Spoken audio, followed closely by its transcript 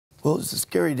Well, it was a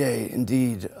scary day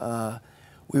indeed.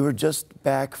 We were just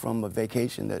back from a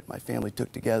vacation that my family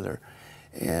took together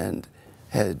and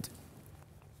had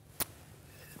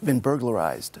been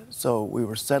burglarized. So we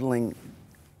were settling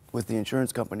with the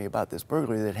insurance company about this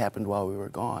burglary that happened while we were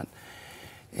gone.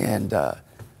 And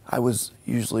I was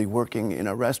usually working in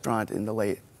a restaurant in the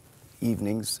late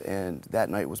evenings, and that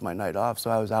night was my night off,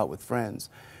 so I was out with friends.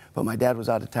 But my dad was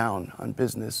out of town on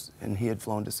business, and he had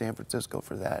flown to San Francisco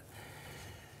for that.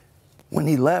 When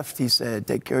he left, he said,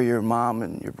 "Take care of your mom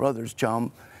and your brother's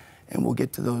chum, and we'll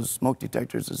get to those smoke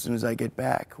detectors as soon as I get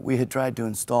back." We had tried to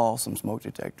install some smoke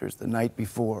detectors the night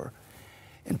before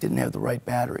and didn't have the right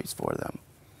batteries for them.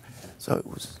 So it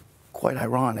was quite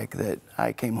ironic that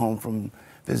I came home from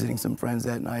visiting some friends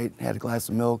that night, had a glass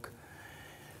of milk,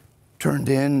 turned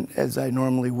in as I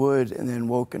normally would, and then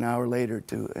woke an hour later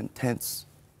to intense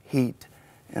heat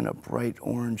and a bright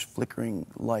orange flickering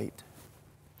light.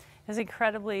 It was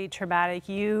incredibly traumatic.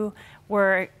 You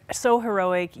were so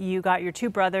heroic. You got your two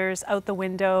brothers out the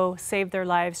window, saved their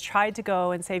lives, tried to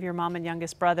go and save your mom and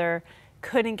youngest brother,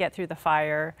 couldn't get through the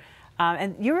fire.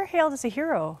 And you were hailed as a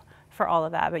hero for all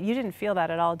of that, but you didn't feel that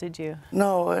at all, did you?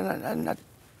 No, and I'm not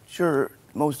sure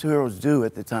most heroes do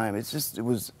at the time. It's just, it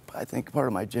was, I think, part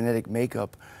of my genetic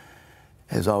makeup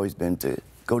has always been to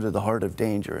go to the heart of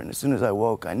danger. And as soon as I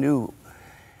woke, I knew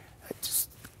just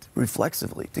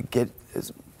reflexively to get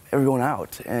everyone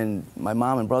out. And my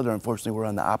mom and brother, unfortunately, were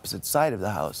on the opposite side of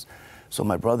the house. So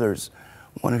my brothers,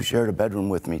 one who shared a bedroom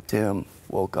with me, Tim,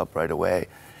 woke up right away.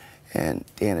 And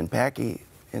Dan and Packy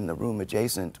in the room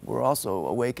adjacent were also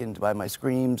awakened by my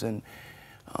screams and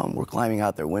were climbing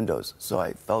out their windows. So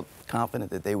I felt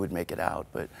confident that they would make it out.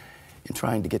 But in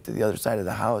trying to get to the other side of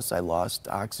the house, I lost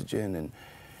oxygen and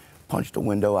punched a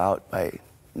window out by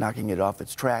knocking it off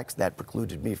its tracks. That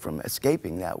precluded me from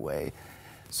escaping that way.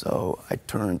 So I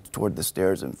turned toward the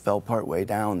stairs and fell partway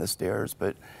down the stairs,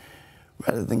 but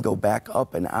rather than go back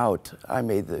up and out, I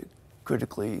made the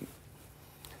critically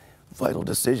vital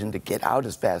decision to get out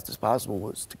as fast as possible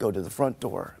was to go to the front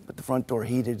door. But the front door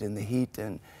heated in the heat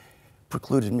and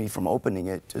precluded me from opening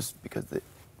it just because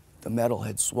the metal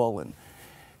had swollen.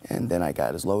 And then I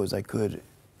got as low as I could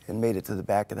and made it to the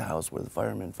back of the house where the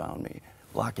firemen found me,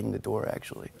 blocking the door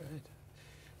actually. Right.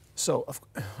 So,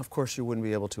 of course, you wouldn't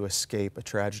be able to escape a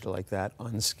tragedy like that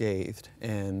unscathed,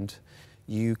 and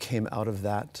you came out of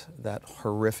that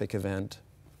horrific event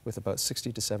with about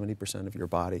 60 to 70% of your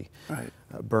body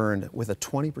burned, with a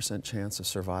 20% chance of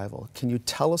survival. Can you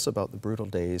tell us about the brutal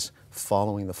days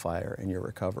following the fire and your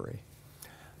recovery?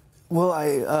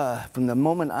 Well, from the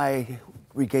moment I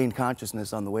regained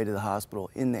consciousness on the way to the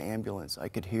hospital in the ambulance, I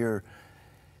could hear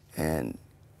and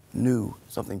knew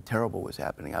something terrible was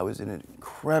happening. I was in an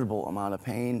incredible amount of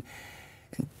pain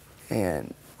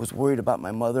and was worried about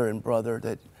my mother and brother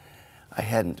that I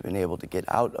hadn't been able to get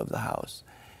out of the house.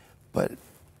 But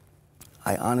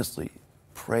I honestly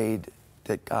prayed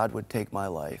that God would take my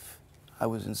life. I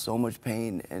was in so much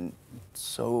pain and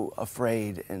so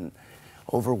afraid and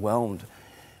overwhelmed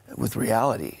with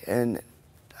reality. And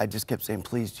I just kept saying,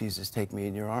 "Please, Jesus, take me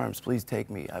in your arms. Please take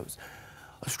me." I was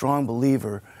a strong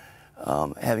believer,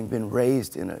 having been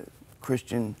raised in a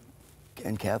Christian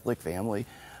and Catholic family,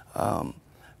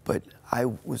 but I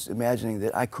was imagining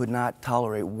that I could not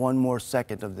tolerate one more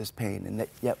second of this pain, and that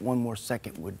yet one more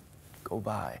second would go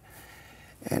by.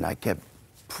 And I kept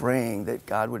praying that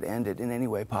God would end it in any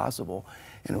way possible,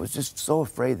 and I was just so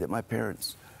afraid that my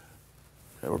parents,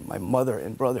 or my mother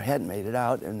and brother, hadn't made it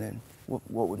out, and then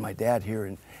what would my dad hear?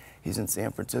 And he's in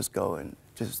San Francisco, and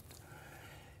just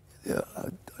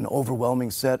an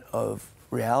overwhelming set of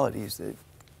realities that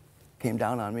came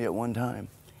down on me at one time.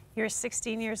 You're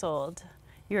 16 years old.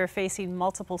 You were facing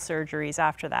multiple surgeries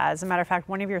after that. As a matter of fact,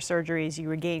 one of your surgeries, you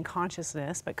regained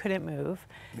consciousness but couldn't move.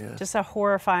 Yes. Just a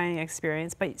horrifying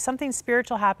experience. But something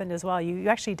spiritual happened as well. You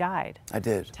actually died. I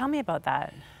did. Tell me about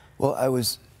that. Well, I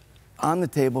was on the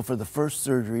table for the first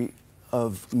surgery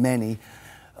of many,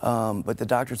 but the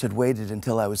doctors had waited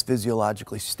until I was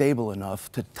physiologically stable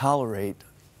enough to tolerate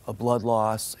a blood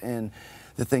loss and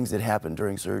the things that happened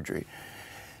during surgery.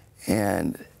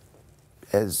 And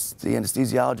as the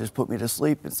anesthesiologist put me to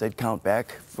sleep and said, "Count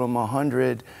back from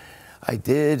 100, I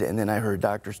did, and then I heard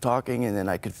doctors talking, and then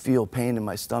I could feel pain in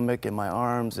my stomach and my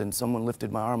arms, and someone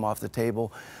lifted my arm off the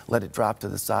table, let it drop to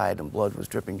the side, and blood was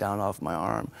dripping down off my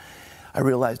arm. I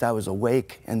realized I was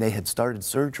awake, and they had started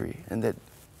surgery, and that,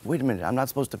 wait a minute, I'm not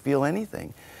supposed to feel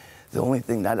anything. The only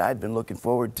thing that I'd been looking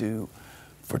forward to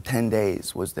for 10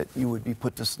 days was that you would be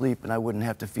put to sleep and I wouldn't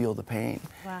have to feel the pain.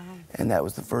 Wow. And that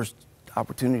was the first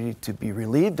opportunity to be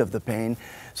relieved of the pain,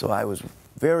 so I was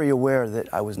very aware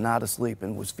that I was not asleep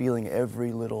and was feeling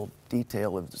every little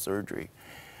detail of the surgery.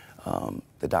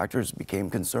 The doctors became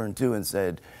concerned too and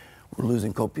said, we're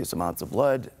losing copious amounts of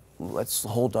blood. Let's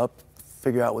hold up,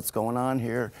 figure out what's going on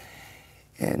here.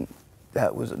 And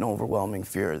that was an overwhelming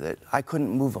fear that I couldn't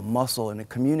move a muscle and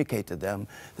communicate to them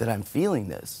that I'm feeling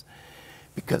this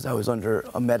because I was under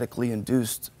a medically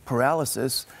induced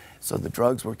paralysis. So the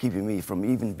drugs were keeping me from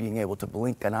even being able to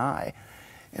blink an eye.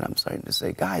 And I'm starting to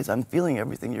say, guys, I'm feeling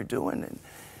everything you're doing. And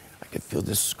I could feel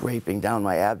this scraping down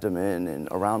my abdomen and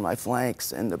around my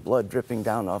flanks and the blood dripping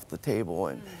down off the table.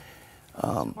 And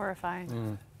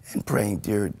horrifying. And praying,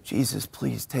 dear Jesus,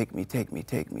 please take me, take me,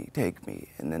 take me, take me.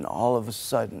 And then all of a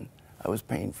sudden, I was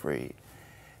pain-free,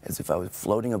 as if I was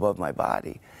floating above my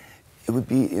body. It would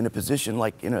be in a position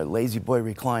like in a lazy boy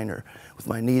recliner, with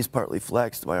my knees partly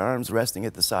flexed, my arms resting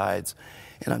at the sides,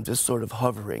 and I'm just sort of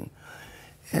hovering.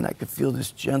 And I could feel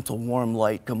this gentle, warm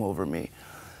light come over me.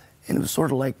 And it was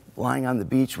sort of like lying on the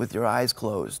beach with your eyes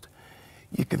closed.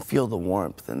 You can feel the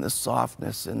warmth and the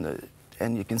softness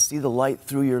and you can see the light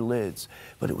through your lids,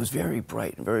 but it was very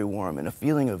bright and very warm, and a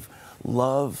feeling of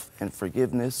love and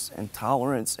forgiveness and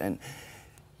tolerance and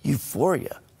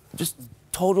euphoria, just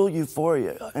total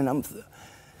euphoria. And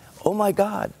oh my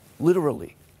God,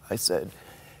 literally, I said.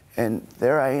 And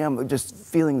there I am, just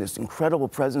feeling this incredible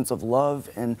presence of love,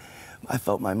 and I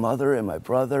felt my mother and my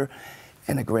brother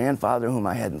and a grandfather whom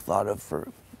I hadn't thought of for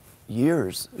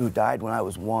years, who died when I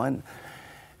was 1.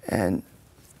 And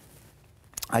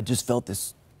I just felt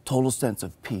this total sense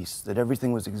of peace, that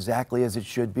everything was exactly as it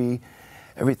should be.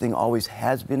 Everything always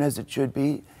has been as it should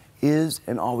be, is,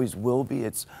 and always will be.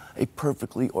 It's a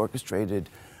perfectly orchestrated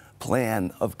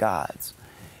plan of God's.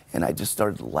 And I just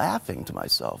started laughing to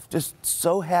myself, just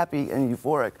so happy and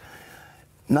euphoric,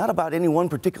 not about any one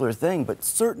particular thing, but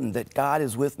certain that God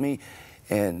is with me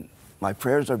and my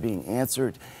prayers are being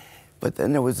answered. But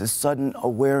then there was this sudden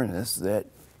awareness that,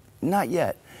 not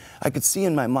yet. I could see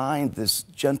in my mind this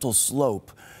gentle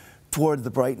slope toward the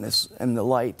brightness and the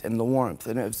light and the warmth,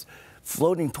 and it was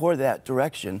floating toward that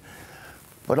direction,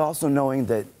 but also knowing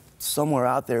that somewhere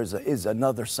out there is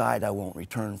another side I won't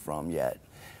return from yet,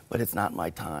 but it's not my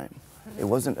time. It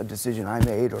wasn't a decision I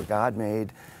made or God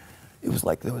made. It was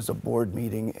like there was a board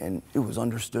meeting and it was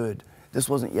understood. This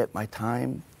wasn't yet my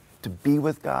time to be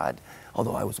with God,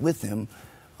 although I was with Him.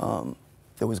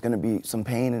 There was going to be some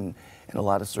pain and a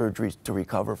lot of surgeries to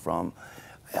recover from.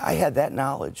 I had that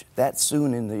knowledge that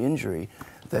soon in the injury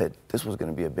that this was going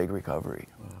to be a big recovery.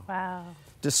 Wow.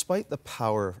 Despite the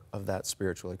power of that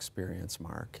spiritual experience,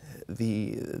 Mark,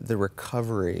 the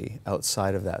recovery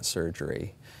outside of that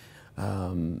surgery,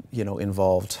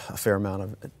 involved a fair amount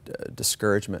of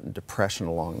discouragement and depression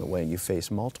along the way. You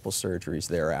faced multiple surgeries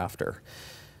thereafter.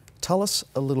 Tell us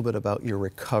a little bit about your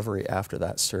recovery after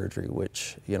that surgery,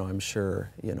 which, I'm sure,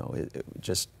 it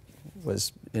just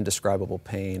was indescribable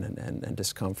pain and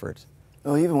discomfort.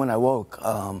 Well, even when I woke,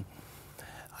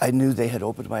 I knew they had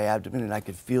opened my abdomen and I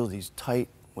could feel these tight,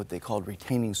 what they called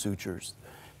retaining sutures,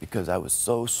 because I was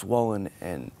so swollen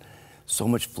and so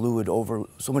much fluid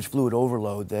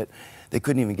overload that they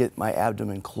couldn't even get my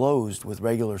abdomen closed with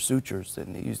regular sutures,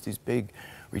 and they used these big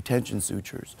retention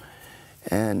sutures.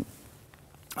 And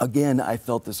again, I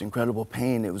felt this incredible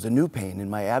pain. It was a new pain in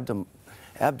my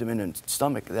abdomen and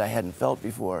stomach that I hadn't felt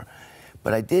before.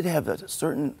 But I did have a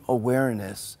certain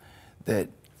awareness that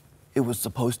it was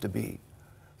supposed to be.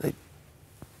 Like,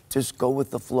 just go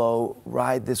with the flow,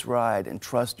 ride this ride, and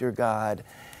trust your God.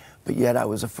 But yet I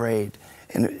was afraid.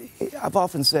 And I've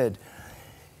often said,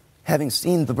 having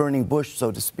seen the burning bush,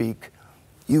 so to speak,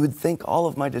 you would think all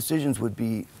of my decisions would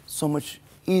be so much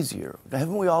easier.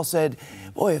 Haven't we all said,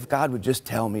 boy, if God would just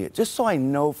tell me it, just so I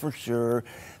know for sure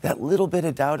that little bit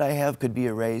of doubt I have could be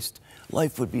erased,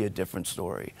 life would be a different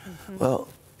story. Mm-hmm. Well,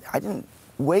 I didn't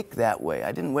wake that way.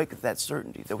 I didn't wake with that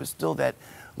certainty. There was still that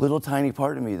little tiny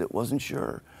part of me that wasn't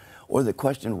sure, or that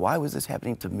questioned, why was this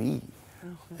happening to me?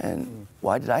 Mm-hmm. And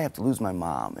why did I have to lose my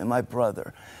mom and my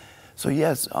brother? So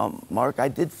yes, Mark, I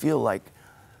did feel like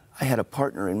I had a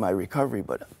partner in my recovery,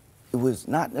 but it was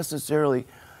not necessarily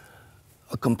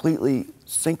a completely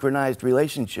synchronized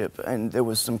relationship, and there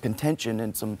was some contention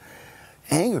and some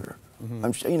anger. Mm-hmm.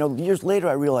 I'm sure, years later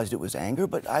I realized it was anger,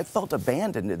 but I felt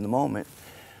abandoned in the moment.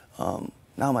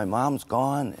 Now my mom's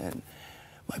gone, and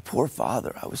my poor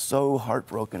father, I was so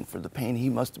heartbroken for the pain he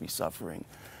must be suffering,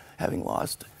 having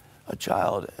lost a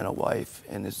child and a wife,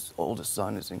 and his oldest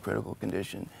son is in critical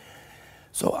condition.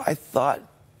 So I thought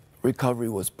recovery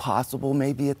was possible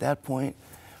maybe at that point,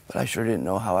 but I sure didn't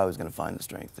know how I was going to find the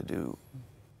strength to do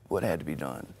what had to be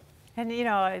done. And you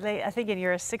know, I think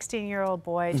you're a 16-year-old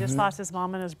boy, just lost his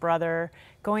mom and his brother,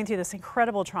 going through this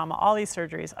incredible trauma, all these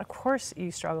surgeries. Of course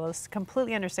you struggle, it's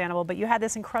completely understandable, but you had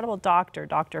this incredible doctor,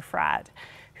 Dr. Fratt,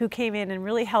 who came in and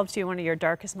really helped you in one of your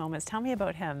darkest moments. Tell me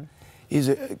about him. He's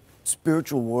a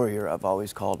spiritual warrior, I've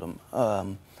always called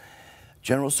him.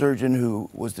 General surgeon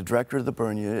who was the director of the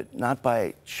burn unit, not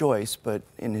by choice, but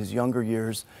in his younger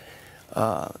years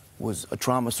was a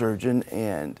trauma surgeon,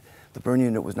 and the burn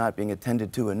unit was not being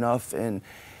attended to enough, and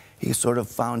he sort of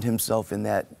found himself in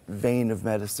that vein of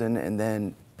medicine and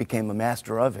then became a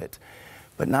master of it.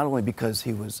 But not only because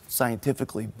he was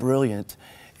scientifically brilliant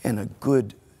and a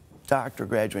good doctor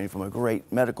graduating from a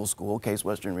great medical school, Case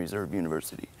Western Reserve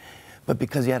University, but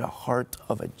because he had a heart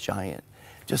of a giant.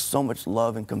 Just so much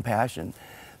love and compassion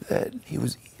that he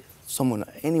was someone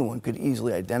anyone could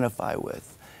easily identify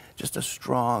with. Just a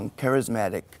strong,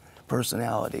 charismatic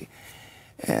personality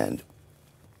and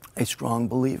a strong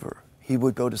believer. He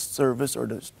would go to service or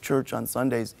to church on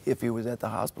Sundays if he was at the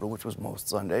hospital, which was most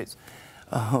Sundays.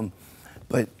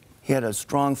 But he had a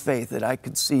strong faith that I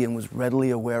could see and was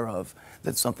readily aware of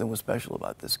that something was special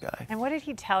about this guy. And what did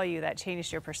he tell you that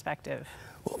changed your perspective?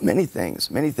 Well, many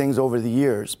things over the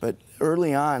years, but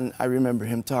early on I remember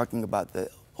him talking about the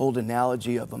old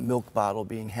analogy of a milk bottle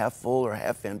being half full or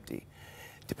half empty,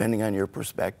 depending on your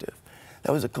perspective.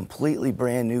 That was a completely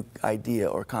brand new idea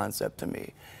or concept to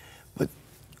me. But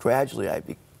gradually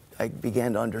I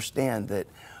began to understand that,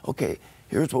 okay,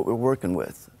 here's what we're working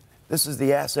with. This is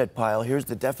the asset pile, here's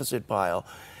the deficit pile.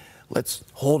 Let's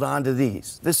hold on to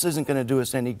these. This isn't going to do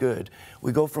us any good.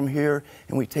 We go from here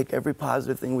and we take every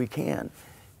positive thing we can.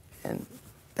 And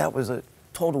that was a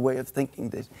total way of thinking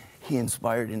that he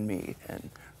inspired in me and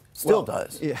still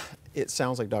does. Yeah, it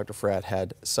sounds like Dr. Fratt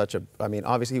had such a, I mean,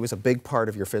 obviously he was a big part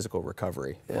of your physical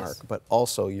recovery, Yes. Mark, but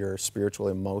also your spiritual,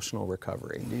 emotional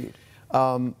recovery. Indeed.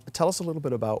 Tell us a little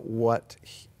bit about what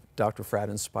Dr. Fratt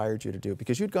inspired you to do,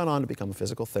 because you'd gone on to become a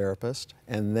physical therapist,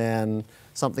 and then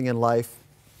something in life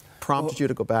prompted you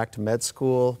to go back to med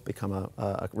school, become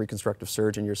a reconstructive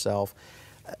surgeon yourself.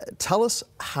 Tell us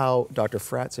how Dr.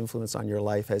 Fratt's influence on your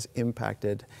life has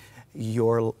impacted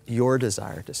your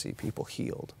desire to see people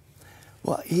healed.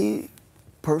 Well, he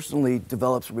personally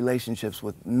develops relationships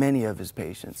with many of his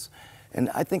patients. And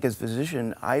I think as a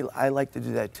physician, I like to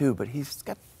do that too, but he's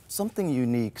got something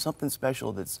unique, something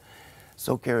special that's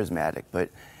so charismatic. But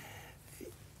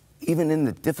even in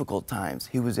the difficult times,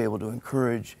 he was able to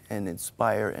encourage and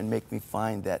inspire and make me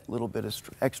find that little bit of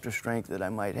extra strength that I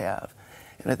might have.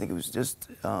 And I think it was just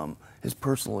his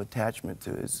personal attachment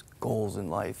to his goals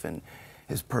in life and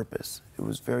his purpose. It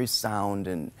was very sound,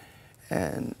 and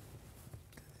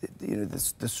you know,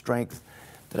 the strength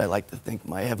that I like to think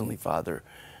my Heavenly Father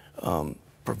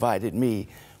provided me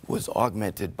was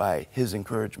augmented by his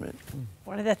encouragement.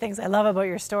 One of the things I love about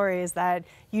your story is that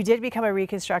you did become a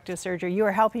reconstructive surgeon. You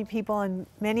are helping people in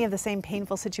many of the same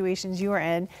painful situations you were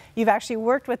in. You've actually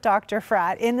worked with Dr.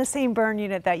 Fratt in the same burn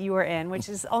unit that you were in, which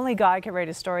is only God could write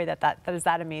a story that is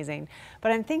that amazing.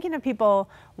 But I'm thinking of people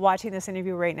watching this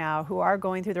interview right now who are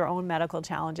going through their own medical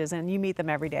challenges, and you meet them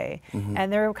every day.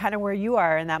 And they're kind of where you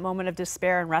are in that moment of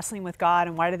despair and wrestling with God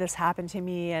and why did this happen to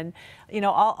me, and you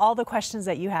know, all the questions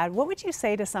that you had. What would you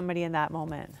say to somebody in that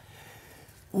moment?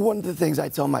 One of the things I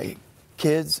tell my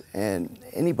kids and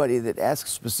anybody that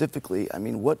asks specifically, I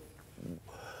mean, what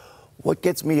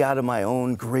gets me out of my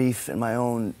own grief and my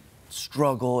own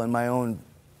struggle and my own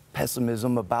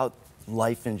pessimism about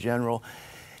life in general,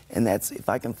 and that's if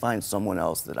I can find someone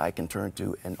else that I can turn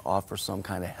to and offer some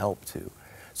kind of help to,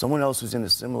 someone else who's in a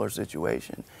similar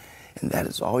situation. And that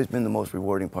has always been the most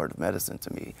rewarding part of medicine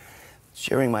to me.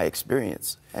 Sharing my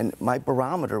experience. And my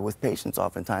barometer with patients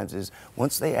oftentimes is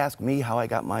once they ask me how I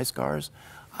got my scars,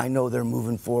 I know they're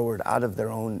moving forward out of their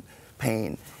own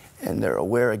pain and they're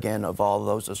aware again of all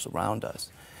those that surround us.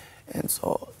 And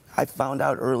so I found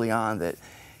out early on that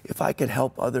if I could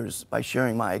help others by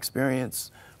sharing my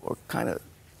experience, or kind of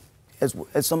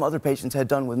as some other patients had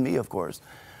done with me, of course,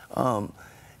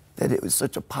 that it was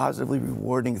such a positively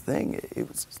rewarding thing. It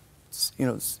was, you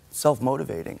know,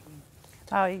 self-motivating.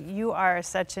 Oh, you are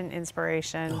such an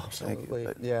inspiration. Oh, absolutely.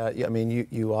 Yeah, I mean,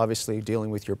 you obviously dealing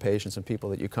with your patients and people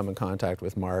that you come in contact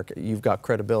with, Mark, you've got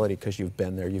credibility because you've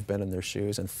been there, you've been in their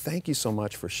shoes, and thank you so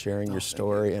much for sharing your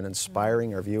story and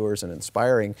inspiring our viewers and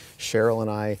inspiring Cheryl and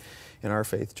I in our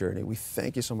faith journey. We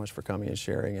thank you so much for coming and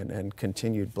sharing, and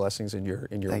continued blessings in your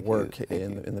Thank work you.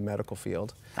 in the medical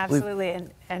field. Absolutely.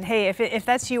 And hey, if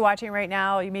that's you watching right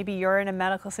now, maybe you're in a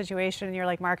medical situation and you're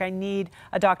like, Mark, I need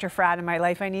a Dr. Fradd in my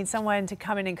life. I need someone to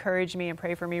come and encourage me and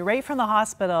pray for me. Right from the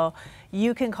hospital,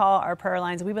 you can call our prayer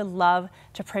lines. We would love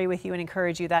to pray with you and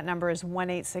encourage you. That number is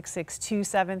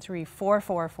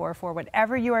 1-866-273-4444.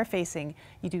 Whatever you are facing,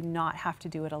 you do not have to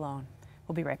do it alone.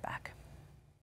 We'll be right back.